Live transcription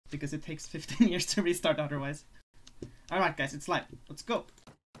because it takes 15 years to restart otherwise. Alright guys, it's live. Let's go.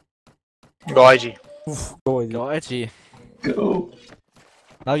 Go IG. Oof, go IG. Go IG. Go.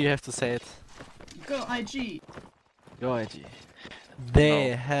 Now you have to say it. Go IG. Go IG. They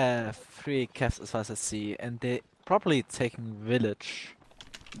have 3 caps as far as I see, and they probably taking village.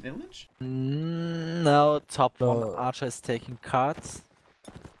 Village? No, top No. 1 archer is taking cards.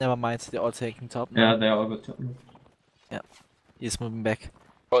 Never mind, they're all taking top. Yeah, they all go top. He's moving back.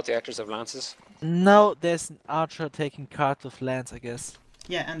 Both the actors have lances. No, there's an archer taking cards of lands, I guess.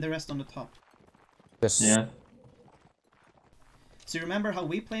 Yeah, and the rest on the top. Yes. Yeah. So you remember how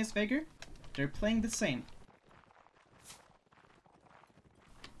we play as Veigar? They're playing the same.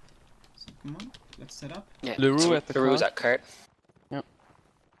 So come on, let's set up. Yeah. Leroux at the Leroux's cart. at cart. Yep.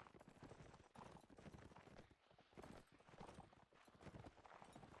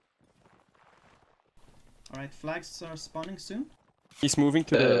 Alright, flags are spawning soon. He's moving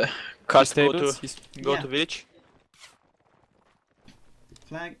to the Cart go stables. to He's go Yeah. to village.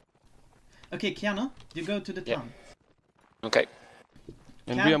 Flag. Okay, Keanu, you go to the Yeah. town. Okay.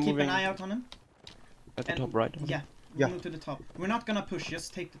 and Cam, we are keep moving an eye out on him. at the and- top right. Yeah, Yeah. move to the top. We're not gonna push,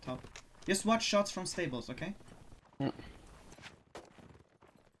 just take the top. Just watch shots from stables, okay?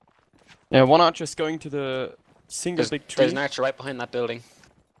 Yeah, one archer's going to the single big tree. There's an archer right behind that building.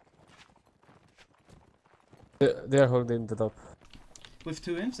 They are holding the top. With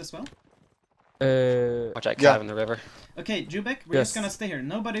 2 imps as well. Watch out, Yeah. Cav in the river. Okay, Jubek, we're just Yes. gonna stay here.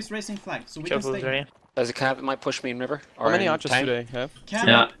 Nobody's raising flag, so we Careful, can stay here. there's a Cav that might push me in river. How Or many in archers town. do they have? Keanu,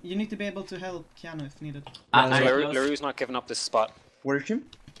 Yeah. you need to be able to help Keanu if needed. Leroux's not giving up this spot. Where is him?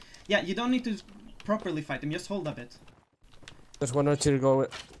 Yeah, you don't need to properly fight him, just hold a bit. There's one archer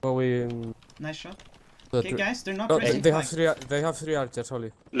going. Nice shot. The Okay guys, they're not Oh, raising they flag. have 3. They have 3 archers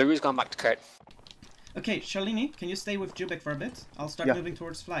only. Leroux's gone back to cart. Okay, Shalini, can you stay with Jubek for a bit? I'll start Yeah. moving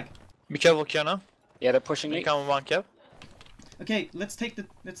towards flag. Be careful, Kiana. Yeah, they're pushing me. Come one cap. Okay, let's take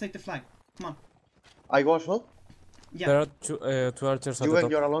the flag. Come on. I go as well. Yeah. There are 2 archers at You the and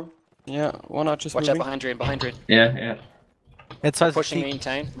top. you're alone. Yeah, one archer's Watch out moving. behind Drain, behind Drain. Yeah, yeah. Let's try to Pushing me keep... in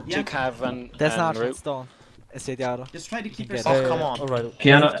town. Yeah. 2 Cav and There's an archer Leroux. in stone. Assediado. Just try to keep Get yourself. Oh, come on. Alright.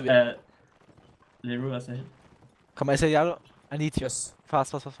 Keanu, Leroux, I say. Come on, Assediado. I need you. Yes.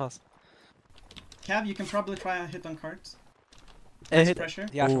 Fast, fast, fast, fast. Cav, you can probably try a hit on cards. Hit Pressure.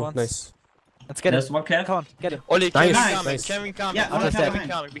 the archer Ooh, once. nice. Let's get There's it. one cap. Come on, get it. Oli, Nice, Kevin coming, nice. Kevin coming. Yeah, one I'll cap step. Kevin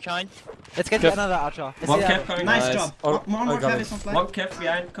behind. coming, behind. Let's get Cap. another archer. One Assediado. cap coming. Nice Nice. job. Oh, More I got Cav it. is on flag. One cap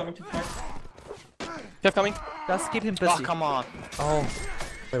behind coming to flag. Kev coming. Just keep him Oh, busy. come on. Oh,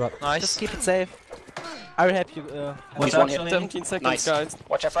 my bad. Just Nice. keep it safe. I will help you. Watch He's out, one hit. Shalini. 17 seconds, Nice. guys.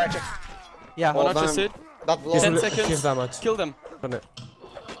 Watch out for archer. Yeah. One Well archer's done. hit. That blow. 10 He's seconds. damage. Kill them. Run it.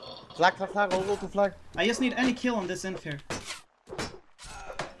 Flag, flag, flag. I'll go to flag. I just need any kill on this inf here.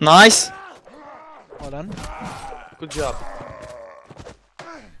 Nice. Hold on. Good job.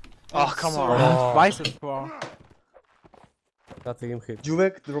 Oh, come on. Oh. Why is it for That game hit.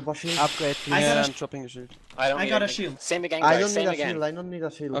 Juvek, drop a shield. upgrade? I Yeah, got a I'm dropping a shield. I don't I need got a anything. shield. Same again, I guys. don't Same need a again. shield. I don't need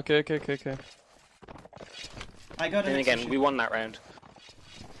a shield. Okay. I got Same an extra again. shield. We won that round.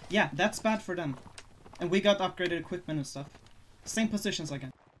 Yeah, that's bad for them. And we got upgraded equipment and stuff. Same positions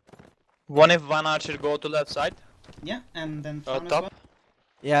again. One if one archer go to left side. Yeah, and then Oh, Fawn as top. well.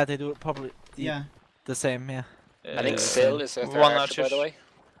 Yeah, they do probably Yeah. the same. Yeah. I think Sil is their third one archer, by the way.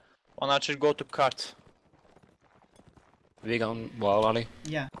 One archer go to cart. We gone wall, Ollie.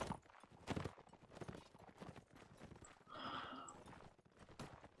 Yeah.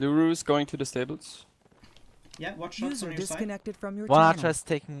 Leroux's going to the stables. Yeah, watch shots User on your side. disconnected from your One channel. archer is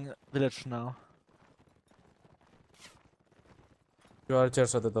taking village now. 2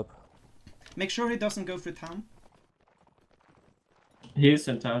 archers at the top. Make sure he doesn't go through town. He's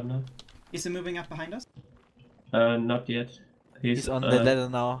in town now. Is he moving up behind us? Not yet. He's on the ladder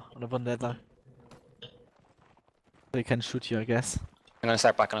now, on the one ladder. So he can shoot you, I guess. I'm gonna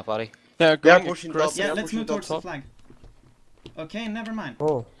start backing up, Ollie. They're They are going pushing across. top. Yeah, They are let's pushing move top. towards the flag. Okay, never mind.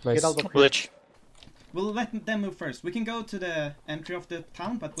 Oh, nice. Get out of Glitch. We'll let them move first. We can go to the entry of the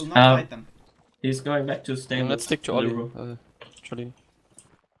town, but we'll not Um, fight them. He's going back to stable. Let's stick to Ollie. Leroux. Actually.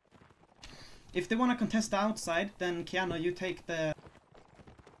 If they want to contest the outside, then Keanu, you take the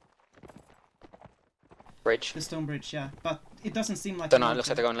Bridge. stone bridge, yeah. But it doesn't seem like They're you not. want It looks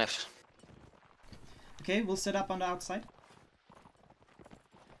to. like they're going left. Okay, we'll set up on the outside.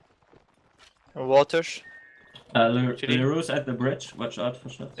 Waters. Leroux's at the bridge. Watch out for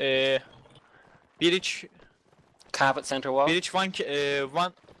shots. Village. Cav at center wall. Village one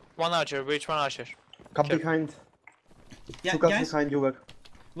archer. Village one archer. Come Okay. behind. Yeah, Two cups guys, behind Juvek.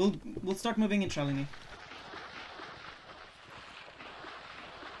 we'll start moving in Shalini.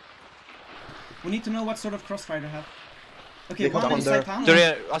 We need to know what sort of crossfire they have. Okay, They got one one inside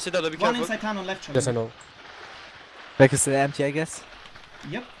there. town. I see that, be One careful. inside town on left. Yes, I Shalini. know. Back is still empty, I guess.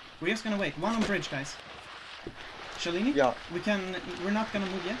 Yep. We're just gonna wait. One on bridge, guys. Shalini? Yeah, We're not gonna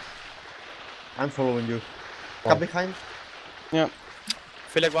move yet. I'm following you. Wow. Come behind.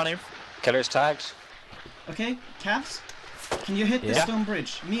 Feel like one inf. Killer's tagged. Okay, Cavs, can you hit the Yeah. stone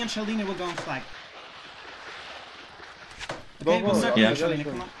bridge? Me and Shalini will go on flag. Go, Okay, we'll go. start Yeah. with you, Shalini,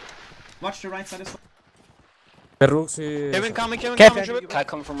 come on. Watch the right side as well. The rooks is... Kevin coming, Kevin Kev, coming, can you Shubik. Cat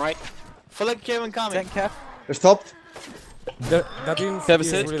coming from right. Feel like Kevin coming. Second Kev. They're stopped. That inf Kev is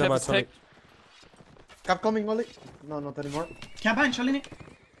is hit, really Kev much is on it. tagged. Cap coming, Molly. No, not anymore. Cab behind, Shalini.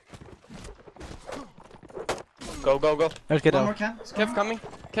 Go, go, go. Let's get One more out. cab. Kev coming.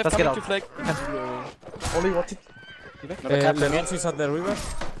 Kev Let's get coming out. to flag. Molly, watch it. Another cat The coming in. rooks is at the river.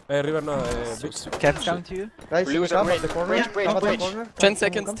 River, no, beach. Kev's coming to you. Guys, Blue is Cap on at the corner. bridge, bridge, Cap at the bridge. corner. 10 Come,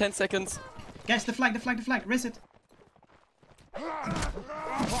 seconds, come. 10 seconds. Guys, the flag, raise it.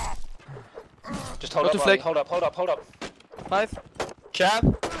 Just hold Go up, to Ollie. flag. Hold up. 5.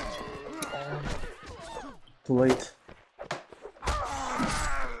 Cab. Too late.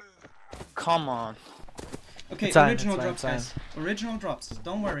 Come on. Okay, It's fine, original it's fine, drops, it's guys. Original drops.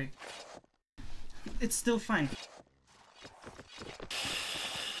 Don't worry. It's still fine.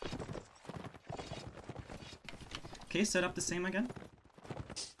 Okay, set up the same again.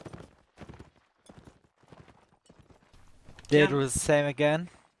 They Yeah. do the same again.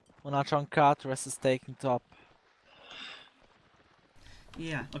 One archer on cart, the rest is taking top.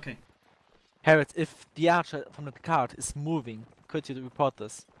 Yeah, okay. Harriet, if the archer from the cart is moving, could you report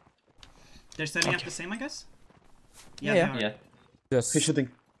this? They're setting up the same, I guess? Yeah, they yeah. are. Yeah. Yes. He's shooting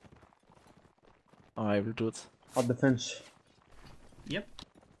I will do it. at the fence. Yep.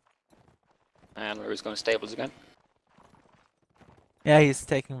 And we're just going to stables again. Yeah, he's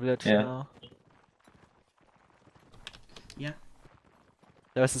taking village Yeah. now. Yeah.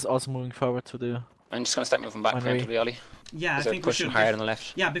 The rest is also moving forward to the... I'm just going to start moving back Winery. preemptively, Ollie. Yeah, I Because they're think we pushing should. hard on the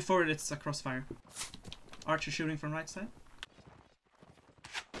left. Yeah, before it's a crossfire. Archer shooting from right side.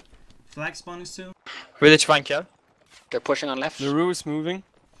 Flag spawning soon. Village fine, Kev. They're pushing on left. The roo is moving.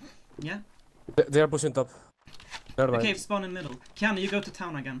 Yeah. They are pushing top. Never mind. Okay, spawn in middle. Kiana, you go to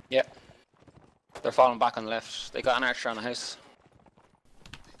town again. They're falling back on the left. They got an archer on the house.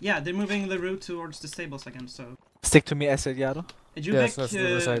 Yeah, they're moving the route towards the stables again, so... Stick to me, Esediado. Yes, let's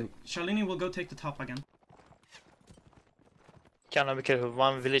do the same. Shalini will go take the top again. Can be careful.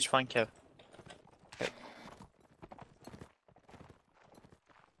 One village fine, Kev.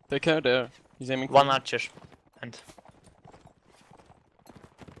 Take care there. He's aiming for One you. archer. And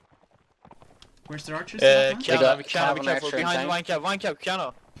Where's the archers? Set up now? They Kiana, got be Cab careful. and Behind archer one Kev,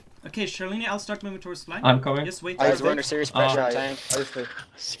 Kiana. Okay, Shalini, I'll start moving towards flag. I'm coming. Just wait. I Guys, stay. we're under serious pressure Yeah, on yeah. tank. I stay.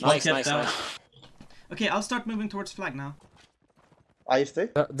 Nice, Get nice, down. nice. Okay, I'll start moving towards flag now. I stay.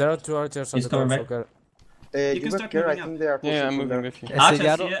 There are two archers on He's the top, coming so back. care. You can You start care, I moving think they are pushing Yeah, I'm from moving there. with you. Archers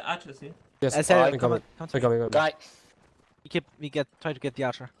Esediado. here, Archers here. Yes, Esediado, I'm come coming. on. Come to I'm me. coming. Guy, Try to get the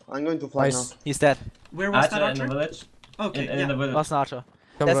archer. I'm going to fly Nice. He's dead. Where was that Archer in the archer? village. Okay, In yeah. the village. Lost an archer.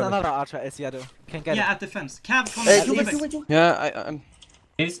 Come There's ready. another archer, Esediado. Can get Yeah, it. at the fence. Cav, come now. on, Hey, leave it. Yeah, I'm.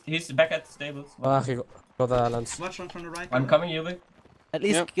 He's back at the stables. Ah, he got a lance. Watch one from the right. I'm coming, Yubi. At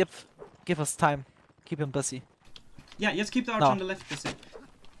least Yeah. give us time. Keep him busy. Yeah, just keep the archer No. on the left busy.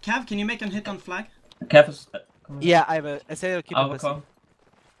 Cav, can you make him hit on flag? Kev is coming. Yeah, I will. Esediado, keep I him will busy. come.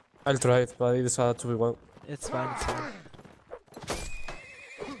 I'll try it, but it is a 2v1. It's fine, it's fine.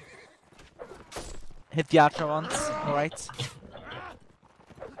 Hit the archer once, alright.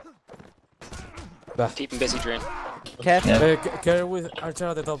 keep him busy, Drain. Kev, Yeah. Carry with archer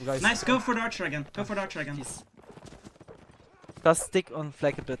at the top, guys. Nice, go for the archer again. Go for the archer again. please. Just stick on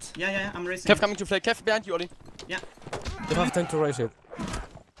flag a bit. Yeah, yeah, I'm racing. Kev coming to flag. Kev behind you, Ollie. You have time to raise it.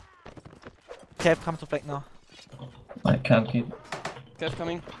 Kev, come to flag now. I can't keep. Kev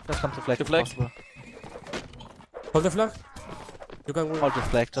coming. Just come to flag The if flag. possible. Hold the flag. You can win. Hold the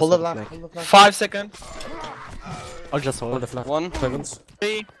flag, just Hold the flag. flag. Hold the flag. 5 seconds. I'll just Hold hold. the flag. 1. Seconds.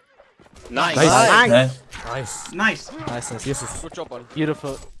 3. Nice. Nice. Nice. Nice. Nice. Nice. Jesus. Good job, Ollie.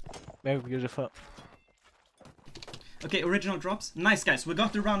 Beautiful. Very beautiful. Okay, original drops. Nice, guys. We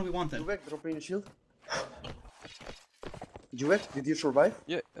got the round we wanted. Juvek, drop in the shield. Juvek, did you survive?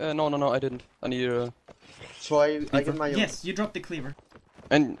 Yeah. No, I didn't. I need So I get my own. Yes, you dropped the cleaver.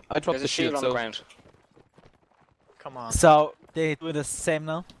 and I dropped There's the a shield shield, on the so ground. Come on. So, they do the same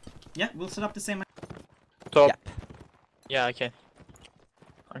now? Yeah, we'll set up the same. Top. Yep. Yeah, okay.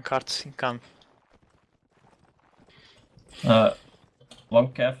 On cards, come. One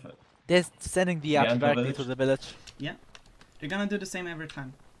Kev. They're sending the Yeah, archer and the directly village. to the village. They're gonna do the same every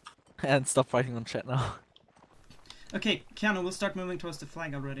time. And stop writing on chat now. Okay, Keanu, we'll start moving towards the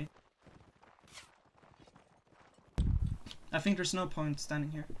flag already. I think there's no point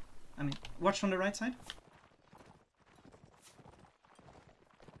standing here. I mean, watch from the right side.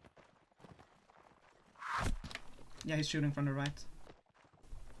 Yeah, he's shooting from the right.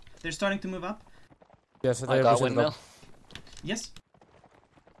 They're starting to move up. Yes, I got windmill. Yes.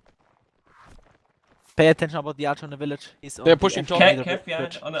 Pay attention about the archer in the village. He's on They're the pushing edge top. of Kev, the Kev behind,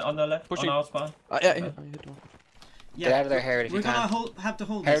 bridge. on the left, Pushing. on our spawn. Yeah, I hit one. Yeah. Get out of there, Herod, if We're you gonna can. have to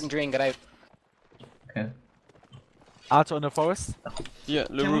hold Herod this. and Dream, get out. Okay. Archer in the forest. Yeah,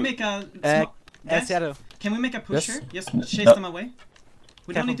 Can we Leroux. make a guys, Shadow. can we make a push Yes. here? Just chase No. them away.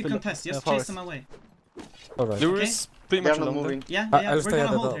 We Careful, don't need to Philip. contest. Just chase Forest. them away. Alright. Leroux Okay. is pretty They're much not along there. moving. Yeah, I'll we're stay gonna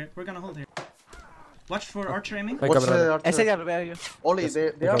at the hold door. here. We're gonna hold here. Watch for archer aiming. Make What's a brother. the I said, archer? where are you? Ollie, Yes. they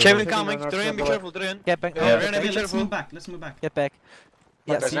are Kevin rotating coming. on our Drian, be side. careful, Drian. Get back. Yeah. Drian, Okay, be let's careful. move back. Let's move back. Get back.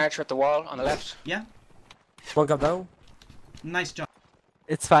 Yeah, There's see? an archer at the wall on the left. Yeah. One cap down. Nice job.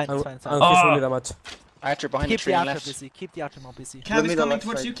 It's fine. I'll It's fine. It's fine. kiss really damage. Archer behind Keep the tree the on archer left. busy. Keep the archer more busy. Cav is middle coming left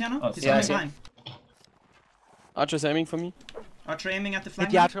towards side. you, Keanu. Oh, He's yeah, I coming see. behind. Archer's aiming for me. Archer aiming at the Hit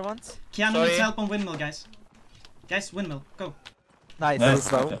flag. the archer once. Keanu Sorry. needs help on windmill, guys. Guys, windmill, go. Nice. Nice.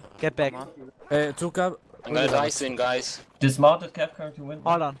 Down. Get back. 2 cap. I'm gonna die soon, guys. Dismounted Kev coming to win.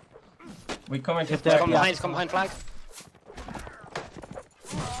 Hold on. We're coming to If they're flag. Come behind flag.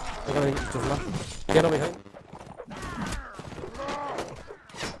 I'm coming to flag. Get over behind.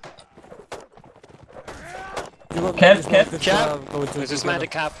 You got Kev, this Kev, one, this Kev. one, going to There's this together.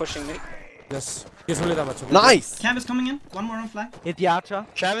 magic cap pushing me. Yes. He's really damage. Okay? Nice! Cav is coming in. One more on flag. Hit the archer.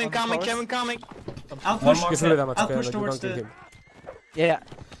 Kevin On the coming, forest. Kevin coming. I'll One push. more. He's really damage. I'll Okay, push but you towards can't kill the- him. Yeah.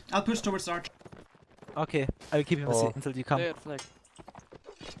 I'll push towards the archer. Okay. I will keep him busy Oh. until you come. Stay at flag.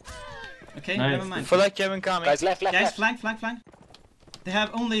 Okay, Nice. never mind. For like Kevin coming. Guys, left. Guys, flag. They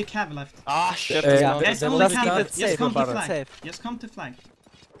have only Cav left. Ah, shit. Yeah. Yeah. Guys, they only want Just to Cav keep start. it left. Just safe. come to Barrel. flag. Safe. Just come to flag.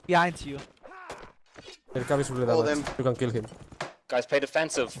 Behind you. The cap is really Oh, damage. them. You can kill him. Guys, play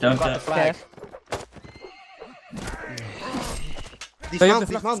defensive. Don't We've got the die. flag. Stay at the Dismount,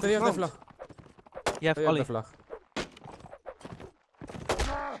 flag. Stay at the dismount. flag. You have Stay at Ollie. the flag.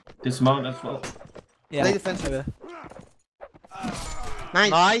 Dismount as well. Yeah. Play defensive. I will.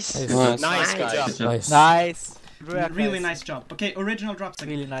 Nice. Nice, Nice, good job. Good job. Nice. Nice. Really nice job. Okay, original drop tech.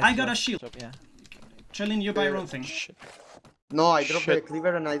 Really nice. I got job. a shield. Job, yeah. Charlene, you buy your own thing. No, I drop the Shit.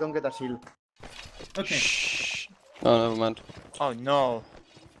 cleaver and I don't get a shield. Okay. Shh. Oh, never mind. Oh no.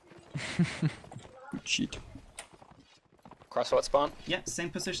 Cheat. Crossroad spawn. Yeah, same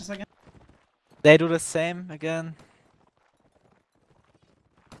positions again. They do the same again.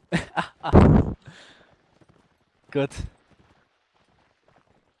 Good.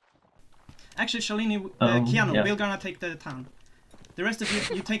 Actually, Shalini, Keanu, yeah. we're gonna take the town. The rest of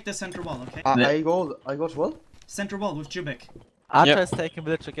you take the center wall, okay? The- I go as well. Center wall with Jubek. Archer Yep. is taking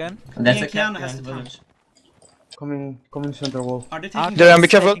village again. That's Me a and Kev Keanu has behind the the town. village. Coming center wall. Are they taking? Archer Drian, be is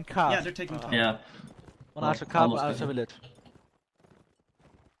careful. taking card. Yeah, they're taking town. Yeah. One Oh, archer card, one almost archer taken. village.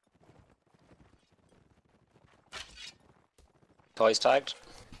 Toys tagged.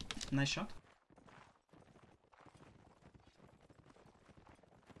 Nice shot.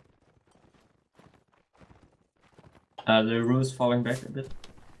 The rules falling back a bit.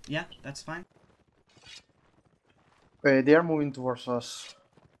 Yeah, that's fine. They are moving towards us.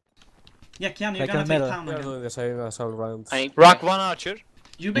 Yeah, Keanu, you're Like gonna in the take middle. town We are again. doing the same as all round. I need Rock one archer.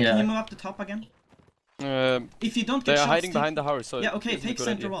 Jubek, Yeah. can you move up the top again? If you don't They get are shots, hiding take... behind the house, so Yeah, okay, it's a take good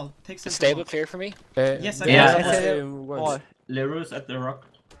center idea. wall. Take Is center stable wall. clear for me? Yes, I Yeah. got it. Same Oh, ones. Leroux's at the rock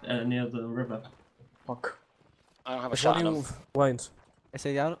near the river. Fuck. I don't have a Which shot one on you him. wines? I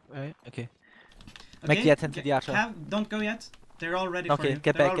say yeah. Right, okay. Make Okay, the attempt to the archer. Don't go yet. They're all ready for Okay, you.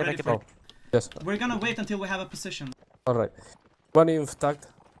 get They're back, all get ready back, for get you. Yes. We're gonna wait until we have a position. Alright. One inf tagged.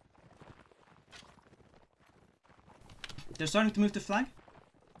 They're starting to move the flag.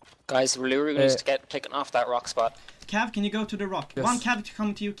 Guys, Leroux needs to get taken off that rock spot. Cav, can you go to the rock? Yes. One Cav to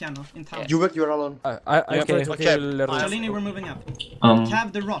come to you, Keanu, in town. You bet you're alone. I Yeah. tried to Okay. kill Leroux. Shalini, we're moving up. Um,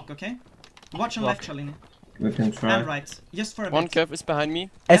 Cav the rock, okay? Watch on Rock. left, Shalini. we can try. And right. Just for a One bit. Kev is behind me.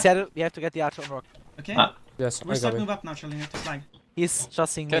 I said we have to get the archer on rock. Okay? Ah. Yes, We're I start got move it. up now, Shalini, to flag. He's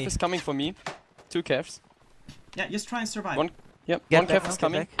just seeing Kev me. is coming for me. 2 Kevs. Yeah, just try and survive. One- Yep, Get one back Kev now, is get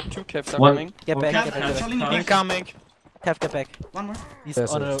coming. back. 2 Kevs are One- coming. Get back, Cav, get back, get back. Shalini, Incoming. Kev, get back. One more. He's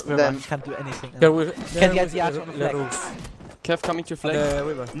Yes, on a yes. river. Then- He can't do anything. Can we Can get the archer on the flag. Leroux. Kev coming to flag. The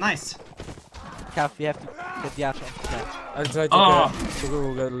river. Nice. Kev, we have to get the archer on the flag. I'll try to Ah. to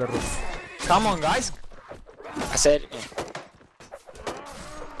go get Leroux. Come on, guys. I said,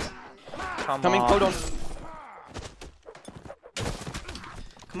 Come Coming, on. hold on.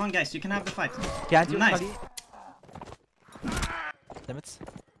 Come Come on, guys, you can have the fight. Behind you, Nice. Charlie. Damn it.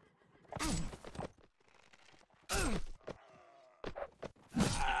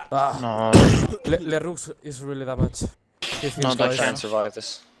 Ah, No. Leroux is really damaged. If No, he's that I nice. can't survive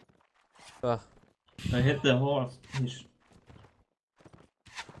this. Ah. I hit the horse.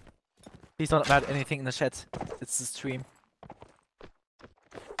 Please don't add anything in the chat. It's the stream.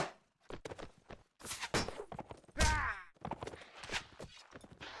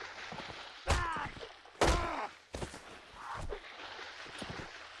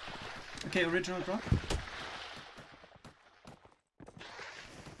 Okay, original drop.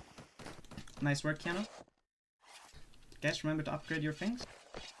 Nice work, Keanu. Guys, remember to upgrade your things.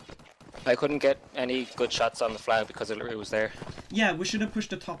 I couldn't get any good shots on the flag because it was there. Yeah, we should have pushed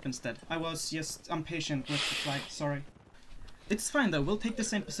the top instead. I was just impatient with the flag, sorry. It's fine though, we'll take the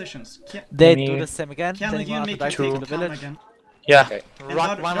same positions. They Me- do the same again. Keanu, sending you one and me back can to take the the town village. again. Yeah. Okay. And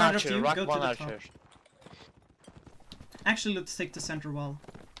Rock Rhodok- one Rhodok, archer. you Rock go to one the top. archer. Actually, let's take the center wall.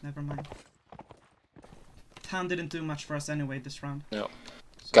 Never mind. Town didn't do much for us anyway this round. No.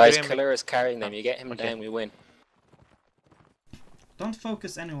 Guys, Graham- Killer is carrying them. You get him Okay. down, we win. Don't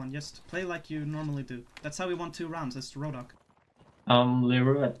focus anyone, just play like you normally do. That's how we won 2 rounds, as Rhodok.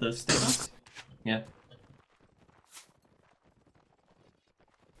 Leroux at the stairs. Yeah.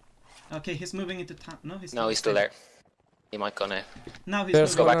 Okay, he's moving into town. No, he's No, he's still there. He might go now. Now he's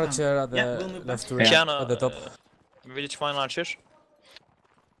There's moving one into town. archer at the Yeah, we'll move left back. to right, Keanu, at the top. Village one archer.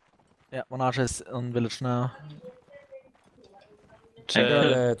 Yeah, one archer is on village now.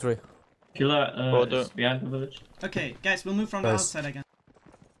 Killer, Three. Killer Rhodok. is behind the village. Okay, guys, we'll move from the Nice. outside again.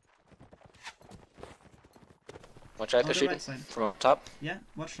 Watch out, On they're the shooting right side. from up top. Yeah,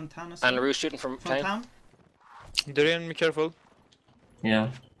 watch from town as And well. LaRouche shooting from From town. town. Dorian, be careful.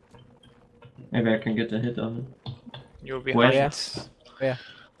 Yeah. Maybe I can get a hit on it. You're Where? behind. Yeah.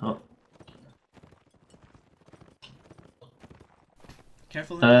 Oh.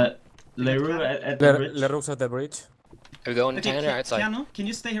 Careful. in town. Leroux at the bridge. Leroux at the bridge. Are we going Okay, town or outside? Keanu, can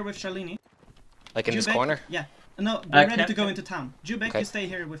you stay here with Charlene? Like in this Jubek? corner? Yeah. No, we're ready to Kev- go into town. Jubek, Okay. you stay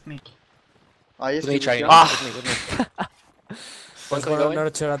here with me. Yes, With me, try. Ah! With me. When There's can we one go in?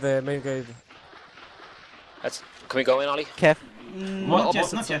 archer at the main gate. Can we go in, Ollie? Kev, Not yet,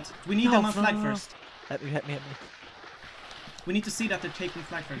 what- not yet. We need No, them on no, flag no, no. first. help me. We need to see that they're taking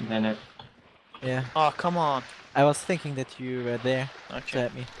flag first. Then I Yeah, Oh, come on. I was thinking that you were there to Okay.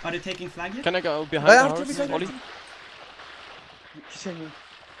 help me. Are they taking flag yet? Can I go behind Yeah, the I'll horse, take it. Ollie? He's hanging.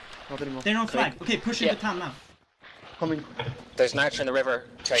 Not anymore. They're on flag. Okay, push Yeah. into town now. Coming. There's an archer in the river.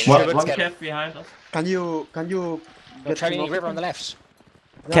 Trying one to get cap behind us. Can you get Trying him the off river on the him? left.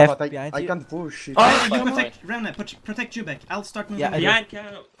 Yeah, Kev, but behind I you. can't push it. You fine, protect Rena, protect Jubek. I'll start moving. Yeah, I in. do. Behind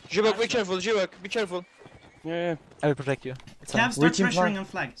Keanu. Jubek, be careful. Jubek, be careful. Yeah. I will protect you. It's fine. Cav, start Reaching pressuring flag. on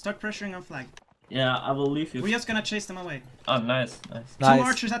flag. Start pressuring on flag. Yeah, I will leave you. We're just gonna chase them away. Oh, nice, nice. Nice. 2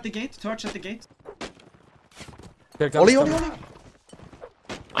 archers at the gate. 2 archers at the gate. Here comes Oli, Tom. Oli, Oli!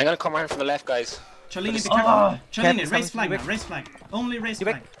 I'm gonna come around from the left, guys. Charlene, be Ah! careful. Kev Charlene, is raise coming flag to now. Jubek. Raise flag. Only raise Jubek.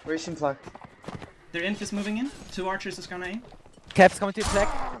 flag. Racing flag. Their inf is moving in. 2 archers is gonna aim. Kev's coming to your flag.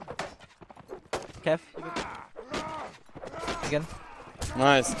 Kev, again.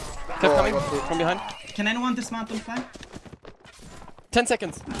 Nice. Kept coming from behind. Can anyone dismantle flag? 10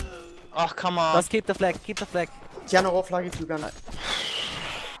 seconds. Oh, come on. Just keep the flag. Keep the flag. Keanu, off flag if you can.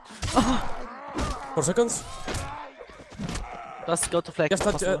 4 seconds. Just go to flag. Just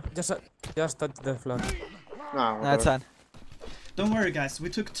touch, possible. just touch the flag. Nah, No, it's fine. Don't worry, guys. We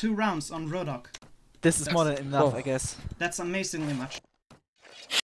took 2 rounds on Rhodok. This is more than enough, Oh. I guess. That's amazingly much.